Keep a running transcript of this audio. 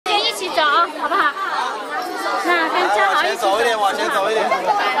起走，好不好？那跟嘉豪一起走。往前走一点。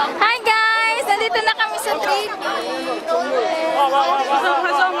Hi guys, nandito na kami sa trip.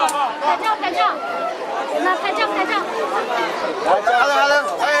 拍照，那拍照。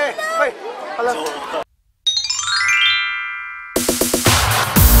Hello.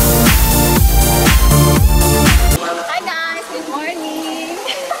 Hi guys, good morning.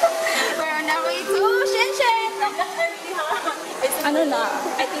 We're on our way to Shenzhen. Ano na?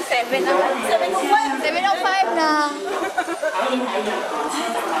 I think 7 na. 7:05 na.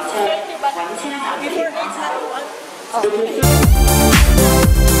 Before 8:01.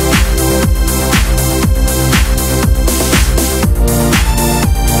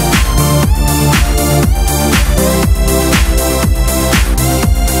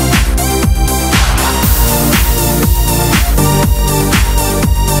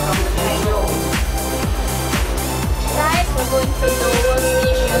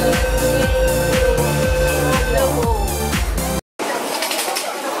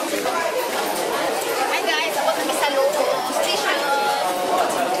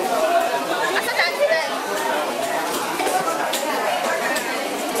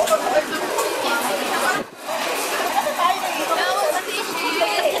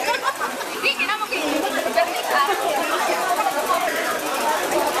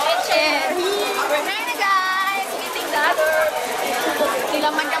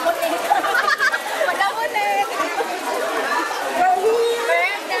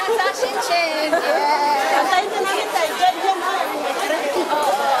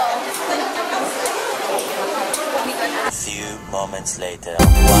 A few moments later.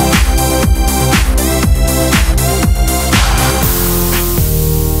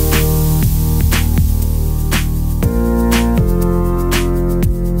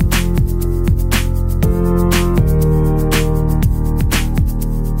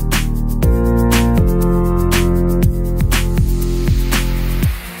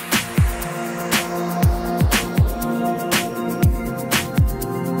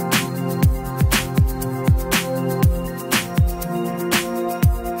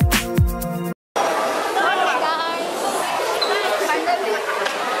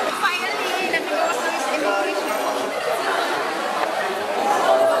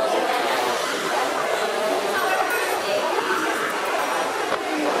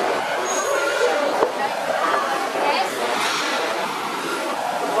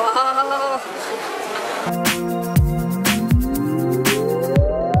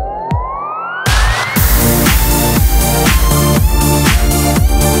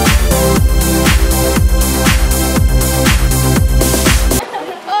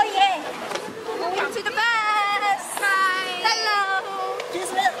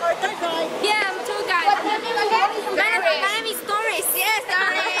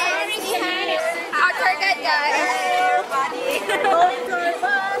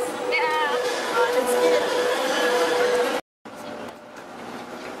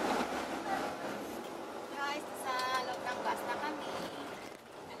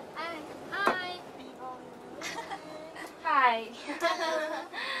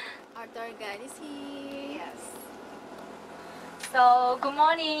 Our tour guide is here. Yes. So good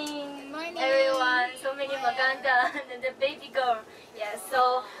morning, everyone. So many Maganda and the baby girl. Yes.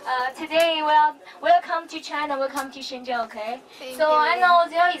 So today, welcome to China. Welcome to Shenzhen. Okay. Thank so you. I know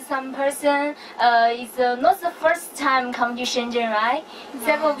there is some person is not the first time come to Shenzhen, right? No.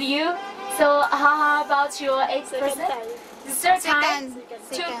 Some of you. So how about your 8%? The third time.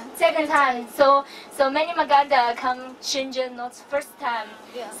 Second time. So many Maganda come Shenzhen, not first time.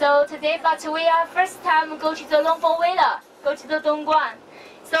 Yeah. So today, but we are first time go to the LONGFENG Villa, go to the Dungguan.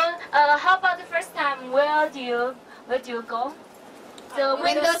 So how about the first time? Where do you go? The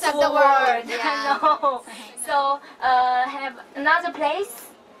Windows of the world. Yeah. I know. So have another place.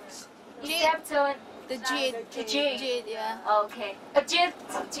 Except the Jade, yeah. Okay. A jet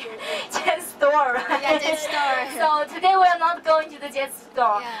store. Yeah, jet store. So today we are not going to the jet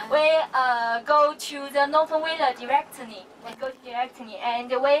store. Yeah. We go to the LONGFENG Villa directly. We go directly and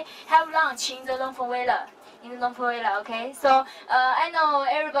we have lunch in the LONGFENG Villa. Okay. So I know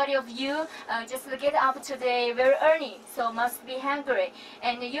everybody of you just get up today very early, so must be hungry.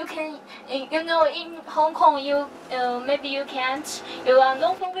 And you can, in Hong Kong, you maybe you can't.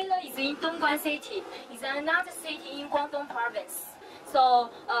 LONGFENG Villa is in Dungguan city. It's another city in Guangdong province. So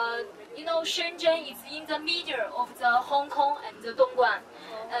Shenzhen is in the middle of the Hong Kong and the Dongguan.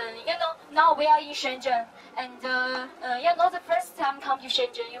 Now we are in Shenzhen, and not the first time come to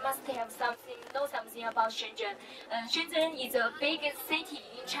Shenzhen. You must have know something about Shenzhen. Shenzhen is the biggest city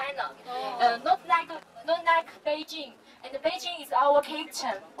in China. Not like Beijing. And Beijing is our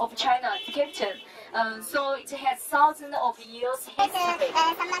capital of China, the capital. So it has thousands of years history. I think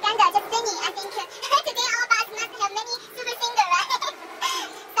today all of us must have many super singers, right?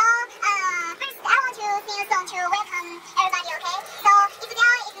 So first I want to sing a song to welcome everybody, okay? So if there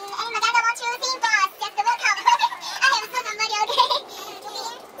is any Maganda want to sing for us, just welcome. I have somebody, okay?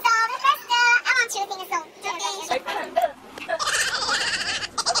 So first I want to sing a song.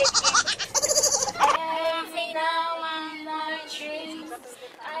 Every now and my dreams,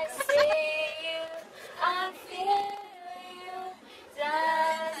 I see you, I feel you.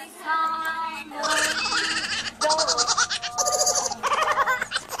 That is how I know you go.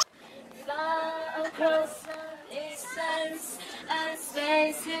 Far across the distance and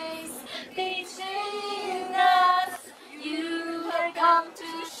spaces between us, you have come to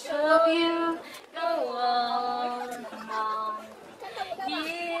show you. Go on, come on.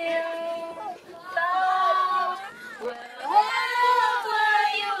 Here, far, wherever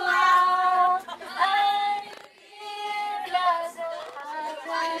you are, I'm here, cause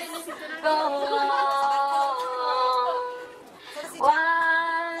I go on.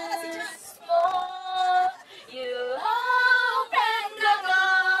 Once more, you open the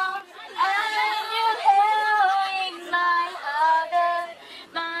door, and you held in my heart, and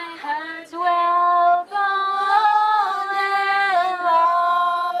my heart will go on and on.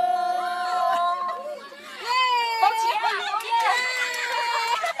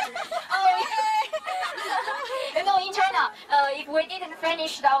 You know, in China, if we didn't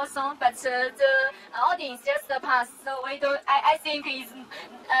finish our song, but the audience just passed, so we don't. I think is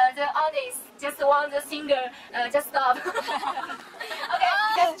the audience just want the singer just stop. Okay,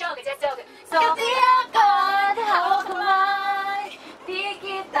 just joke. So.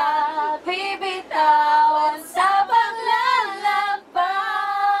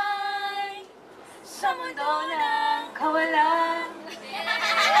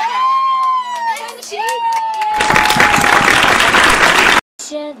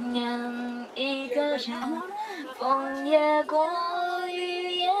千年一个人，风也过，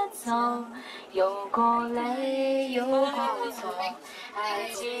雨也走，有过泪，有过错，还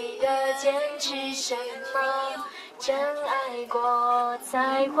记得坚持什么？真爱过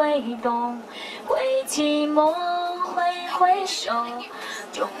才会懂，会寂寞，会回首，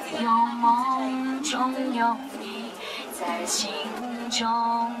终有梦，终有你在心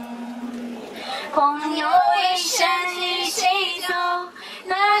中。朋友一生一起走，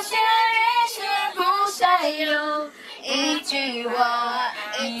那些日子不再有，一句话，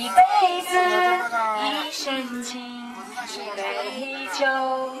一辈子，一生情，一杯酒。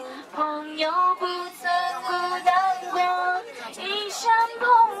朋友不曾孤单过，一生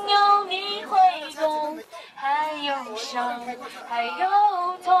朋友你会懂，还有伤，还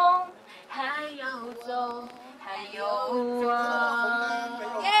有痛，还有走，还有我。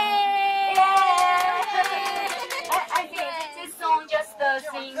I think this song just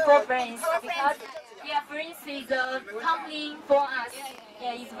sing for friends because friends is company for us.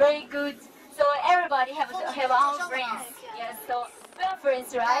 Yeah, it's very good. So everybody have our friends. Yeah, so we're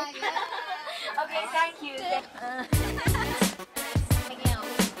friends, right? Okay, thank you.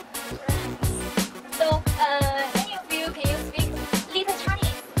 So any of you can you speak little Chinese?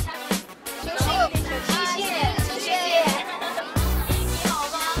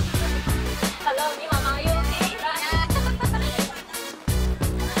 Hello, 你好吗？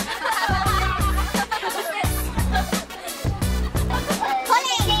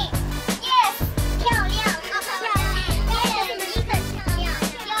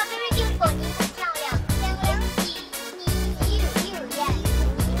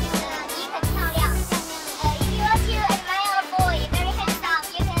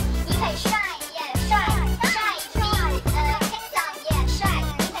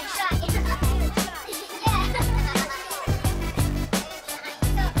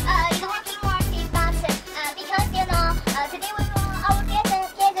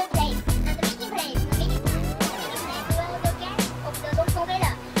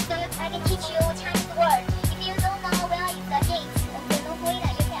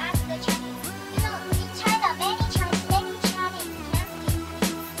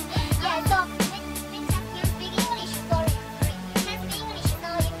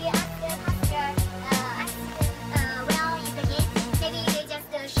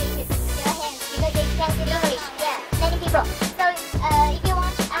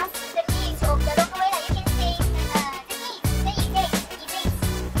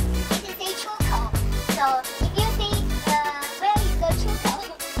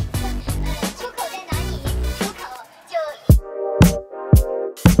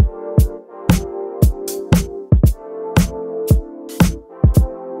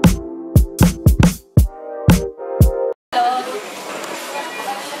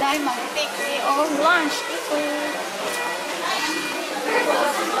 our lunch.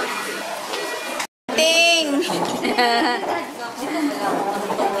 Ting!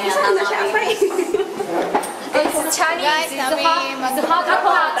 It's Chinese. Guys, It's hot.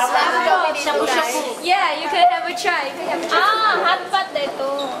 Yeah, you can have a try. hot pot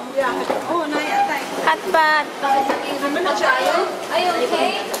ito. Hot pot. Are you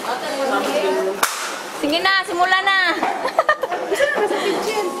okay? Sige na, simula na.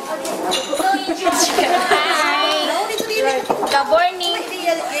 Hi. Good morning.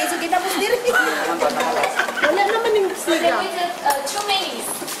 Too many.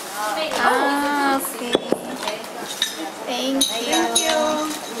 Ah, okay. Thank you.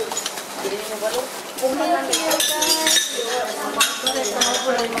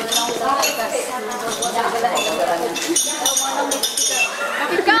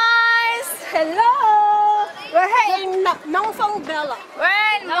 Guys, hello. We're here in LONGFENG Bella. We're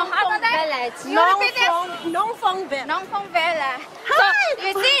in LONGFENG. You repeat it. LONGFENG Bella. LONGFENG Bella. So,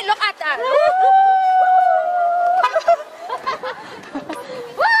 you see, look at us.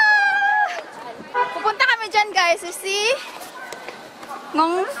 Pupunta kami dyan, guys. You see?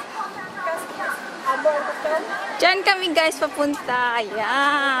 Dyan kami, guys, papunta.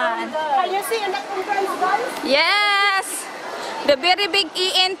 Ayan. Can you see an entrance, guys? Yes! The very big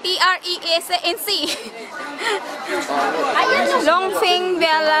ENTRESNC. LONGFENG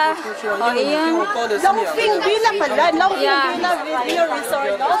Bella. Oh, ayan. LONGFENG Villa pala. LONGFENG Yeah. Villa Video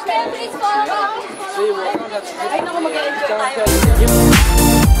Resort. Okay, please follow. Ay, naku, mag-enjoy tayo.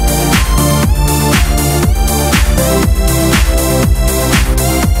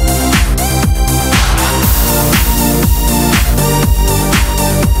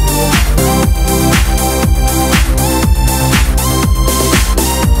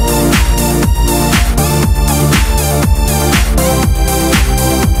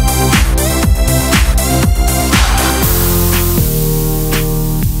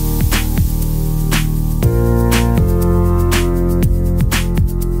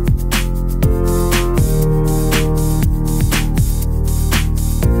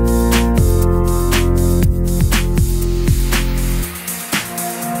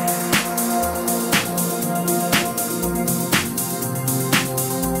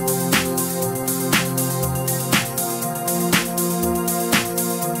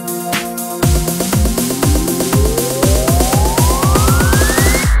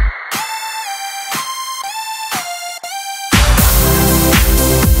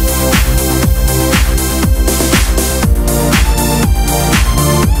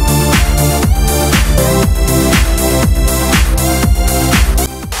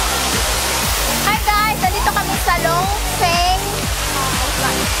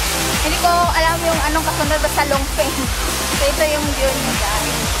 Hindi ko alam yung anong kasunod ba sa LONGFENG. So ito yung view niya,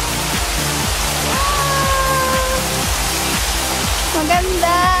 guys. Wow!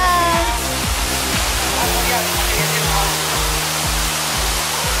 Maganda!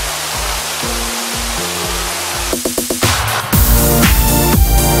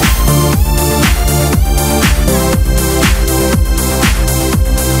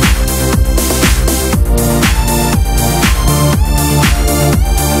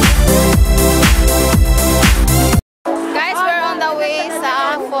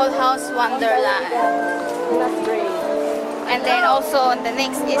 Wonderland. And then also the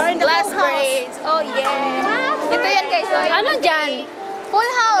next is Glass Bridge. Oh yeah. Ito yan, guys. So, ano dyan?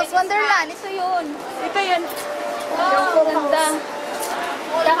 Full House, Wonderland. Ito yun. Ito yun. Wow, ang ganda.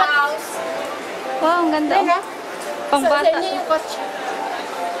 Full House. Wow, ang ganda. Pangbata.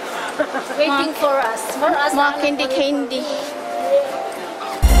 Waiting for us. Mga candy-candy.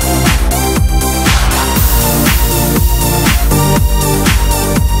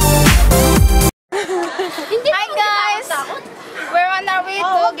 Hi guys! We're on our way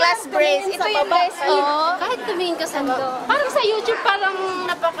to Glass Bridge. Ito yung guys, oh. Kahit tumingin ka sa parang sa YouTube, parang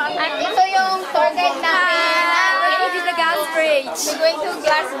At ito yung tour guide namin. This is the Glass Bridge. We're going to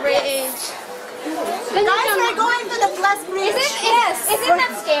Glass Bridge. Guys, we're going to the Glass Bridge. Is it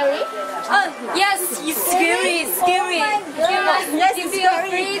not scary? Oh, yes, it's scary, scary. Yes, it's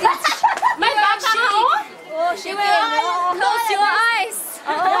scary. My back Oh, she will. Close your eyes.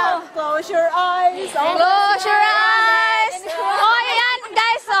 Oh. Close your eyes. Oh. Close your eyes. Oh, ayan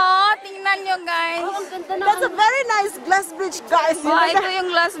guys, oh. Tingnan nyo guys. That's a very nice glass bridge, guys. Oh, ito yung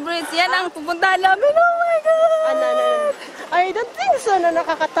Glass Bridge. Yan ang pupuntahan namin. Oh my God. I don't think so na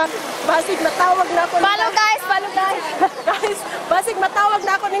nakakatakot. Basig matawag na ako. Follow guys, follow guys. Guys, basig matawag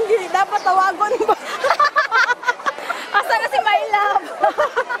na ako ng hindi dapat tawagon. Asa na si My Love?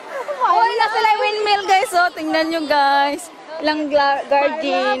 Oh, na sila yung windmill guys. Oh, tingnan nyo guys. Ilang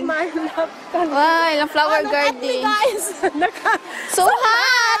garden. My love. Wow, ilang flower garden. Guys, So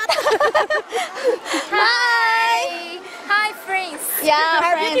hot! Hi! Hi, friends. Yeah,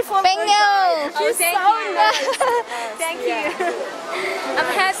 Our friends. beautiful Thank you. She's thank so you. nice. Thank you. I'm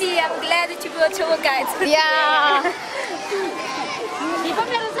happy. I'm glad to be a tour guide. Yeah. Di ba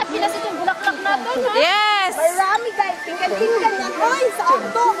meron sa Pinas itong bulaklak natin, ha? Yes. Marami guys. Tingkan-tingkan yan. Oy, sa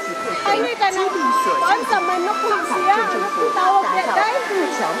auto. Ay, ka na. Kuan sa manok lang siya. Ano tawag niya, guys?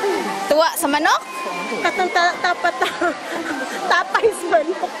 Tuwa sa manok? Katong tapay sa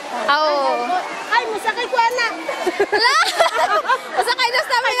manok. Oo. Ay, masakay ko na. Wala. Masakay na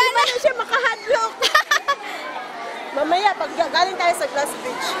sa amin na. Ano siya makahadlok. Mamaya, pag galing tayo sa Glass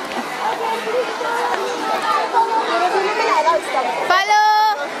Bridge. Pero di naman na-allow stop. Follow.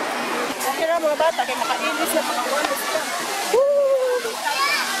 Okay na mga bata, kaya makainis na makakuha na sila.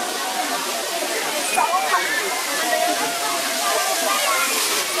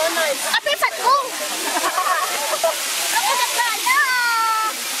 So nice. Apipat ko.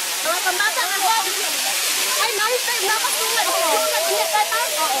 Mga pambata, ay, nice tayo. Dapat tulad. Tulad niya ka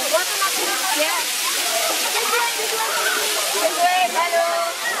tayo. Oo, wato natin. Yeah.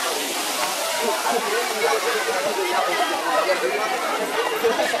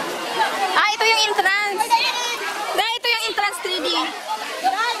 Ah, ito yung entrance. Dahil ito yung entrance 3D.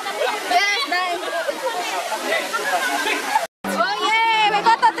 Yes, dahil. Oh yeah, we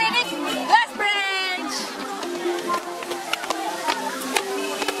got to take Glass Bridge.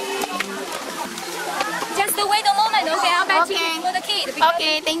 Just wait a moment, okay? I'll buy Okay. tickets for the kid.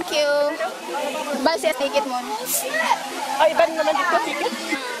 Okay, thank you. Bal siya ticket mo. Ay, iba naman dito ticket.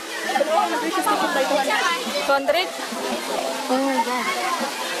 Iba naman ang British ticket by 200? Oh my God.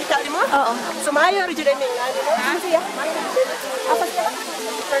 Itali mo? Oo. Sumayo, original name nga. Ano siya? Apa siya?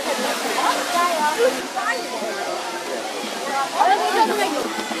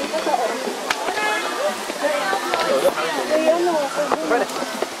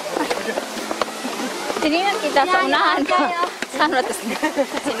 Tinignan kita sa unahan. Saan ba ito?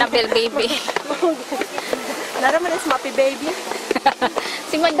 Si Nabel baby. Naraman is Mappy baby.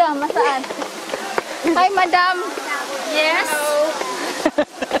 Si Madam, masaan? Hi, Madam. Yes.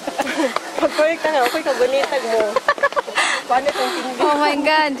 Pag-correct ka nga, okay ka, gunitag mo. Paano itong tindi? Oh my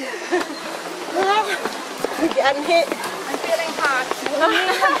God. Hindi anhi. I'm feeling hot.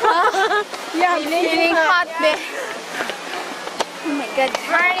 Yeah, Feeling hot, be. Oh my God.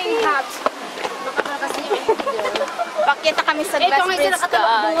 Burning hot. Pakita kami sa Glass Bridge.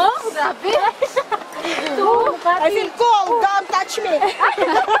 Grabe. I feel cold. Don't touch me.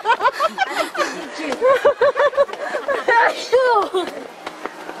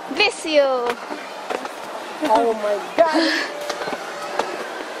 Bless you. Oh my God.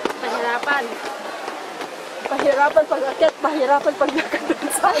 Pahirapan. Pahirapan pag-akit, pahirapan pag-lakad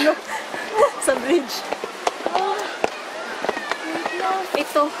sa ano, sa bridge.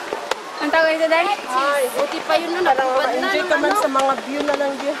 Ito. Ang tawag ito, Dad? Ay, buti pa yun nun. Parang ma-enjoy ka man sa mga view na lang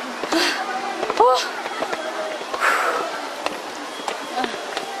view. Oh.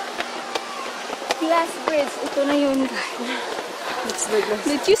 Glass Bridge. Ito na yun.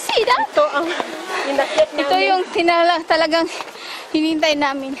 Did you see that? Ito ang inakit namin. Ito yung talagang hinintay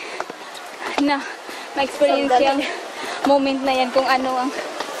namin na ma-experience yung moment na yan kung ano ang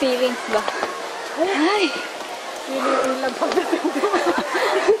feelings ba. Ay! Feeling ilang pagdating doon.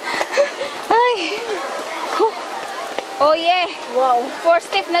 Ay! Oh yeah! Wow. 4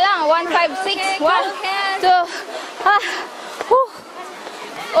 step na lang. 1, 5, 6. 1, 2. Ah! Whew.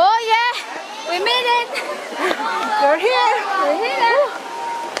 Oh yeah! We made it! You're here. We're here!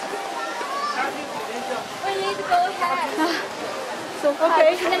 We need to go ahead. So,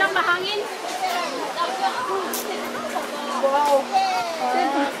 okay. Hindi na lang mahangin. Wow.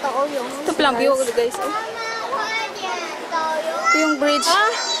 Tao yung. Ito palang view guys. Ito yung bridge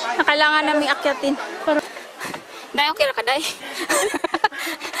na kailangan namin akyatin. Dahil okay na ka, Day.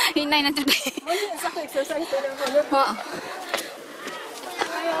 Hinay na today. Sakto exercise ko lang. Oo.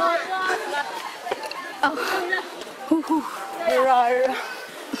 Oh. Huhu.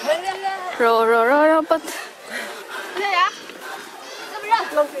 Ro. But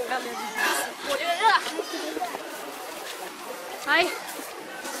Hi.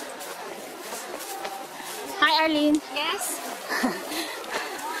 Hi, Arlene. Yes.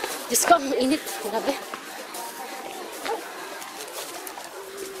 Diyos ko, init. Grabe.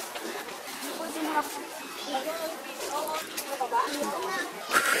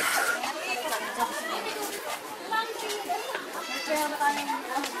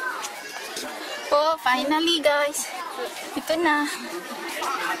 Oh, finally guys. Ito na.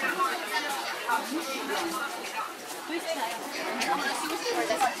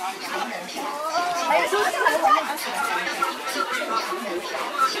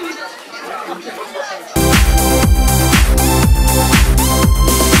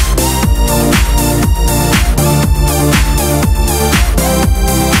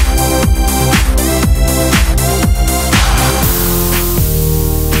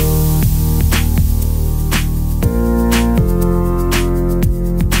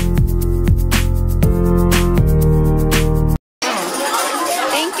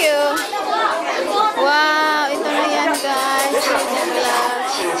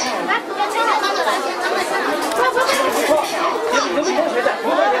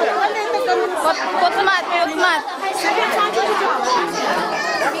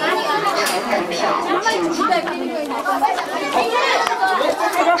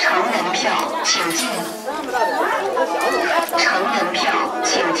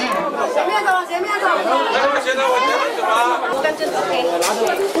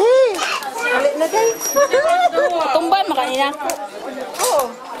 Tumban嘛kanina。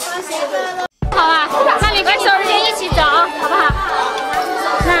好啊，那你跟熟人一起走，好不好？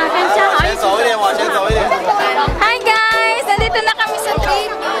那跟嘉豪一起走一点，往前走一点。Hi guys, nandito na kami sa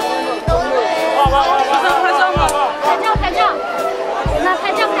trip. 拍照，那拍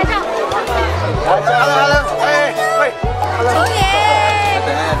照。哎，喂， Oh yeah!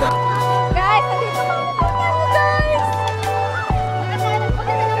 Guys, nandito na kami guys.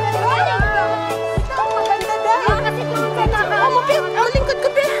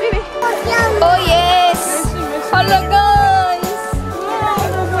 Oh yes! Hello guys!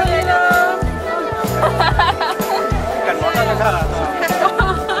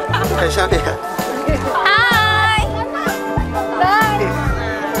 看下面。 Hi! Bye!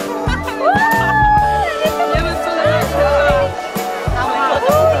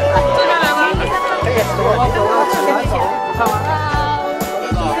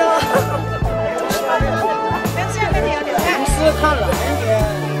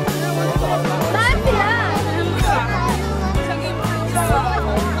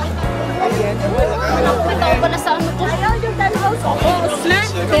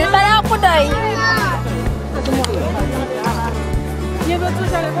 Tinatala ako day.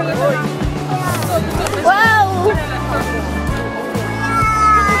 Wow!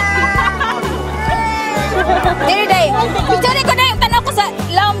 Dili day. Picture ko day, tanaw ko sa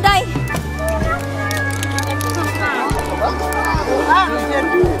laom day.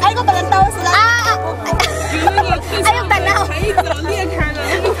 Ay ko pala tawa sila. Ayaw tanaw.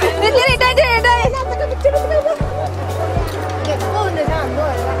 Dili day.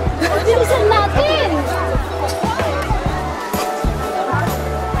 Bilisan natin.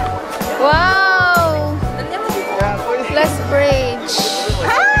 Wow! Plus bridge.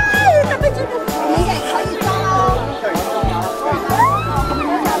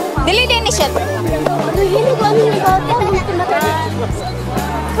 Dili din ni siya.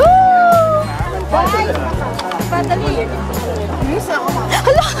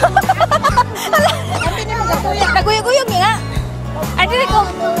 Hala! Naguyog-uyog nga. Ay, dili ko.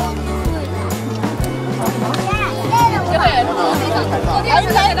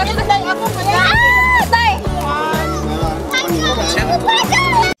 Tay!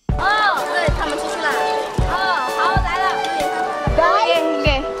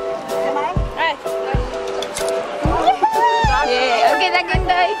 Okay, lagyan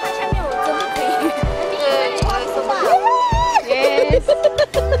day. Yes.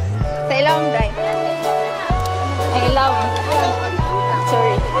 Sa ilawang day. Ay, ilawang.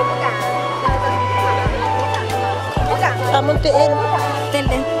 Sorry. Kamu tiin.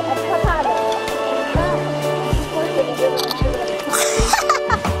 Tenden.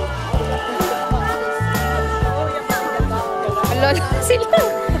 Lolo sila.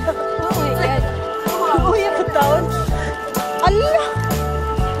 Oh my God. Uy, ako taon. Allah!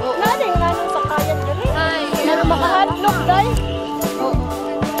 Naning sa kayan gani. Meron makahadlok, day.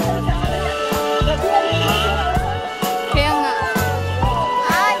 Kaya nga.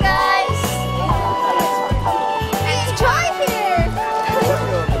 Hi guys! Enjoy here!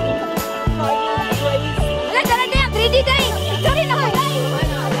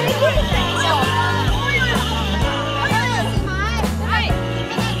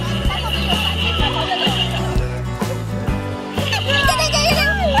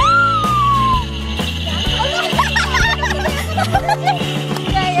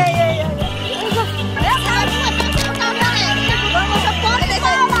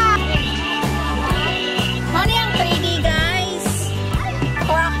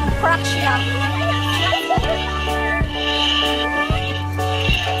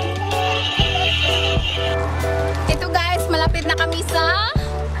 malapit na kami sa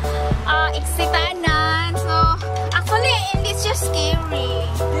Exitanan. So, actually, it's just scary.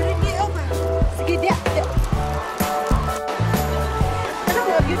 Sige, dia.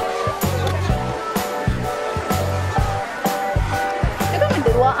 Diba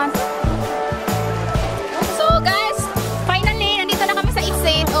mandiruaan? So, guys, finally, nandito na kami sa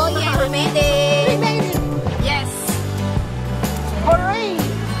exit. Oh, yeah, we made it. Yes. Hooray!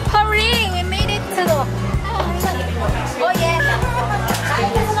 Hurry! We made it to the... Oh, yeah.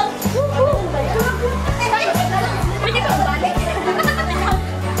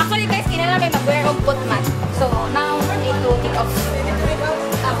 Actually, guys, kinala may mag-wear of boot mat. So, now, we need to take off.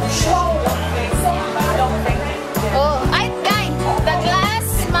 Oh, ay, guys, the glass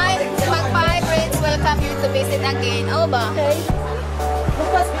Magpie Bridge welcome you to visit again. Oh, ba? Okay.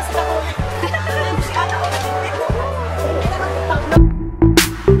 Bukas, visit ako.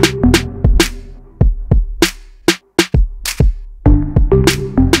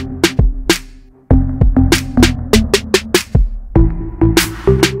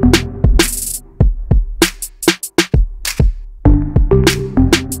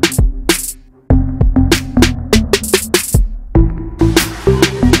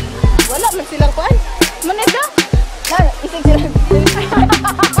 Wala man silang kuan. Manila? Isig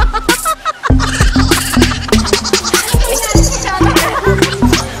silang.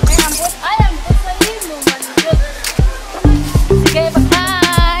 Ay, ang good sa iyo, man. Sige,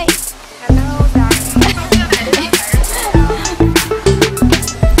 bye! Hello, darling.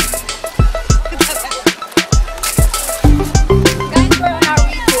 Guys, we're on our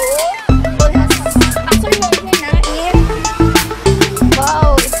way to Fullhouse. Actually, we're here na in...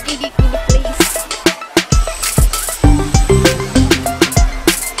 Wow, it's kigi-kigi place.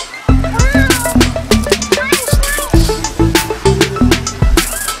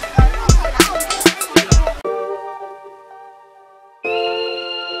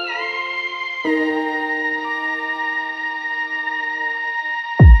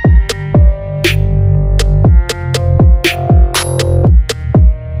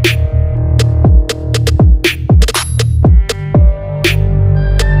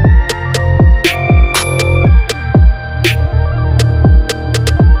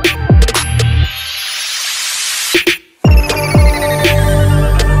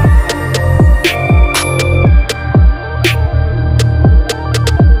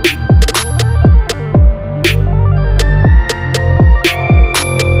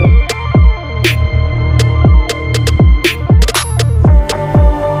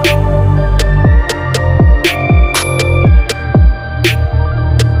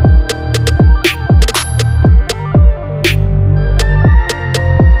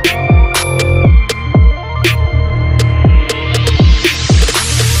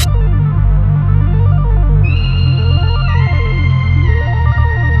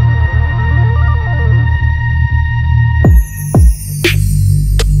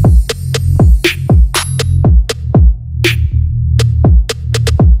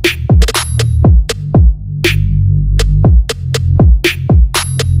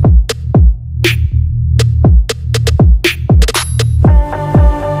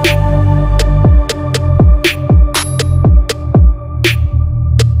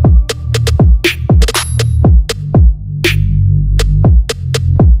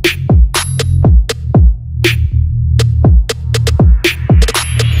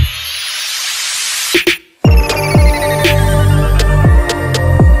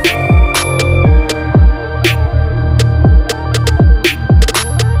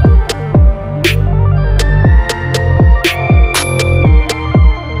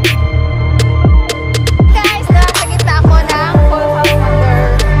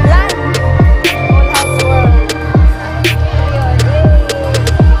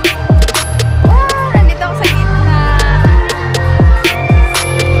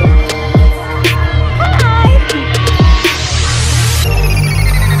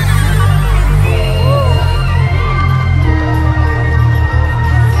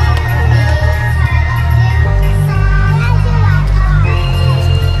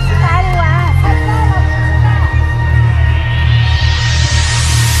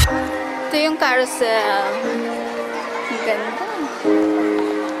 carousel. Ang ganda.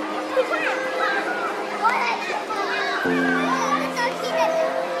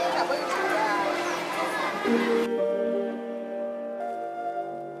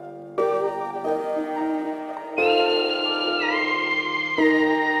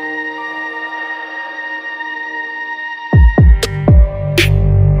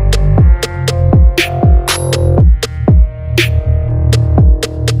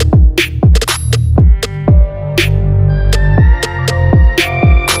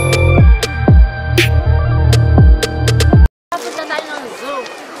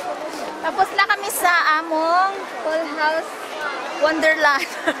 Wonderland.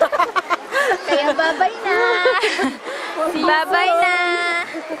 Kaya bye-bye na. Bye-bye na.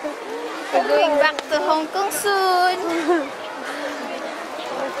 We're going back to Hong Kong soon.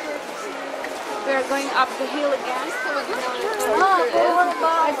 We're going up the hill again.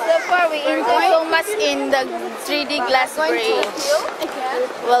 So far, we enjoy so much in the 3D glass bridge.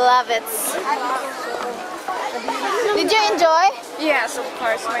 We love it. Did you enjoy? Yes, of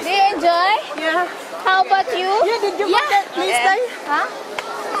course. Did you enjoy? Yeah. How about you? Yeah, did you want that place time? Huh?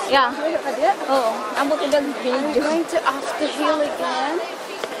 Yeah. Oh, I'm going to We're going to up the hill again.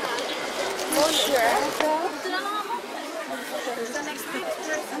 sure.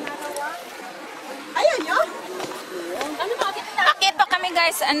 Ayun yun. Akit pa kami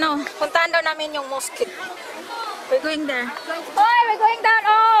guys, puntahan daw namin yung mosque. We're going there. Hoy, we're going down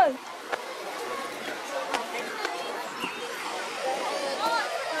all!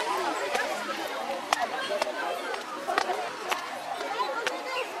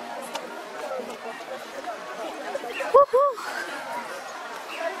 Woohoo!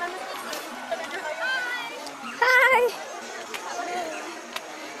 Hi!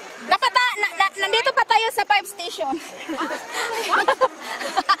 Nandito pa tayo sa 5 station.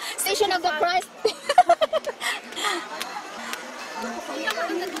 Station of the Christ.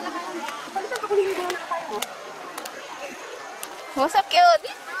 Oh, so cute.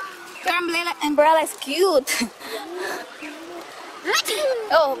 Your umbrella is cute.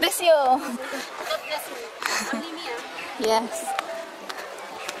 Oh, bless you. Yes.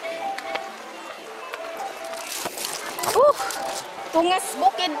 Tungas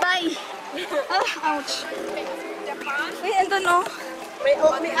bukid bay. Ouch. Wait, ando no. May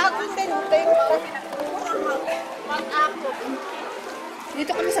ako din.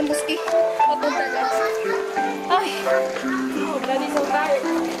 Dito kami sa mosque. Papunta guys. Ay. Oh, bloody so tired.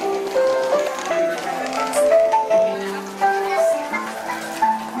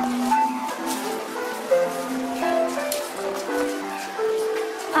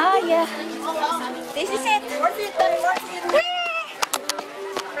 Ah, yeah. This is it.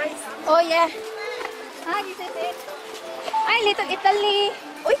 Oh, yeah. Ah, this is it. Ay, Little Italy.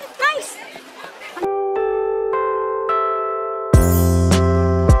 Uy, nice.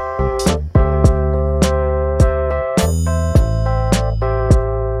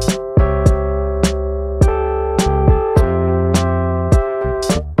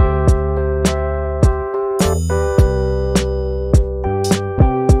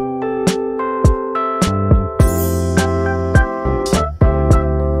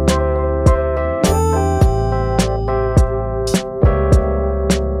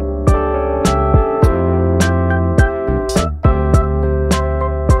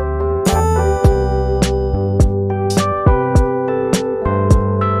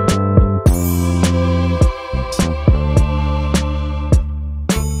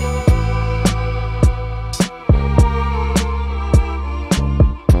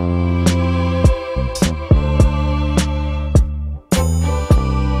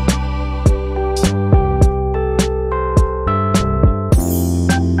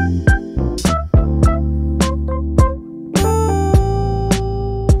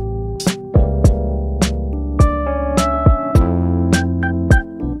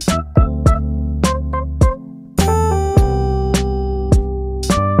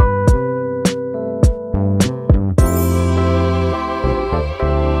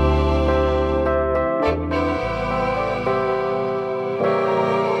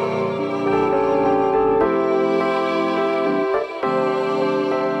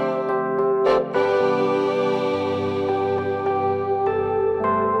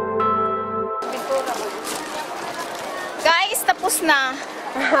 Tapos na.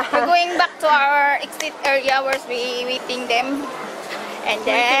 We're going back to our exit area where we waiting them. And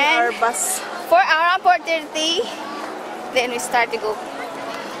then Our bus. for around 4:30, then we start to go.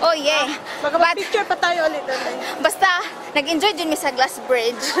 Oh yeah. Mag-picture pa tayo ulit doon. Basta nag-enjoy din mi sa glass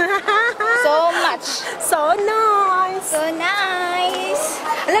bridge. So much. So nice. So nice.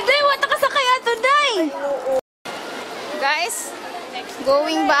 Alagay, wata ka sa kaya today. Guys,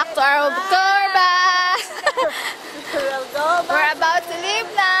 going back to our tour bus. We're about to leave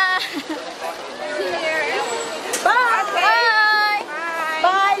na. Bye. Bye.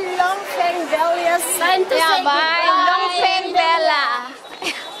 Bye, Longfeng Valley. Yeah, bye. Longfeng Bella.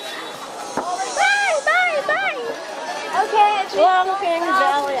 Bye, bye, bye. Okay. Longfeng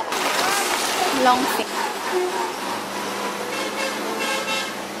Valley. Longfeng.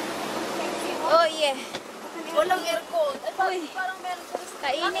 Oh yeah. Walang aircon. Parang meron.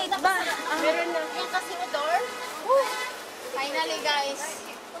 Kainit ba? Meron na. Yung kasi door. Finally guys.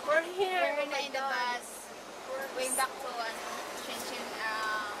 We're here. We're in the bus. Going back to one.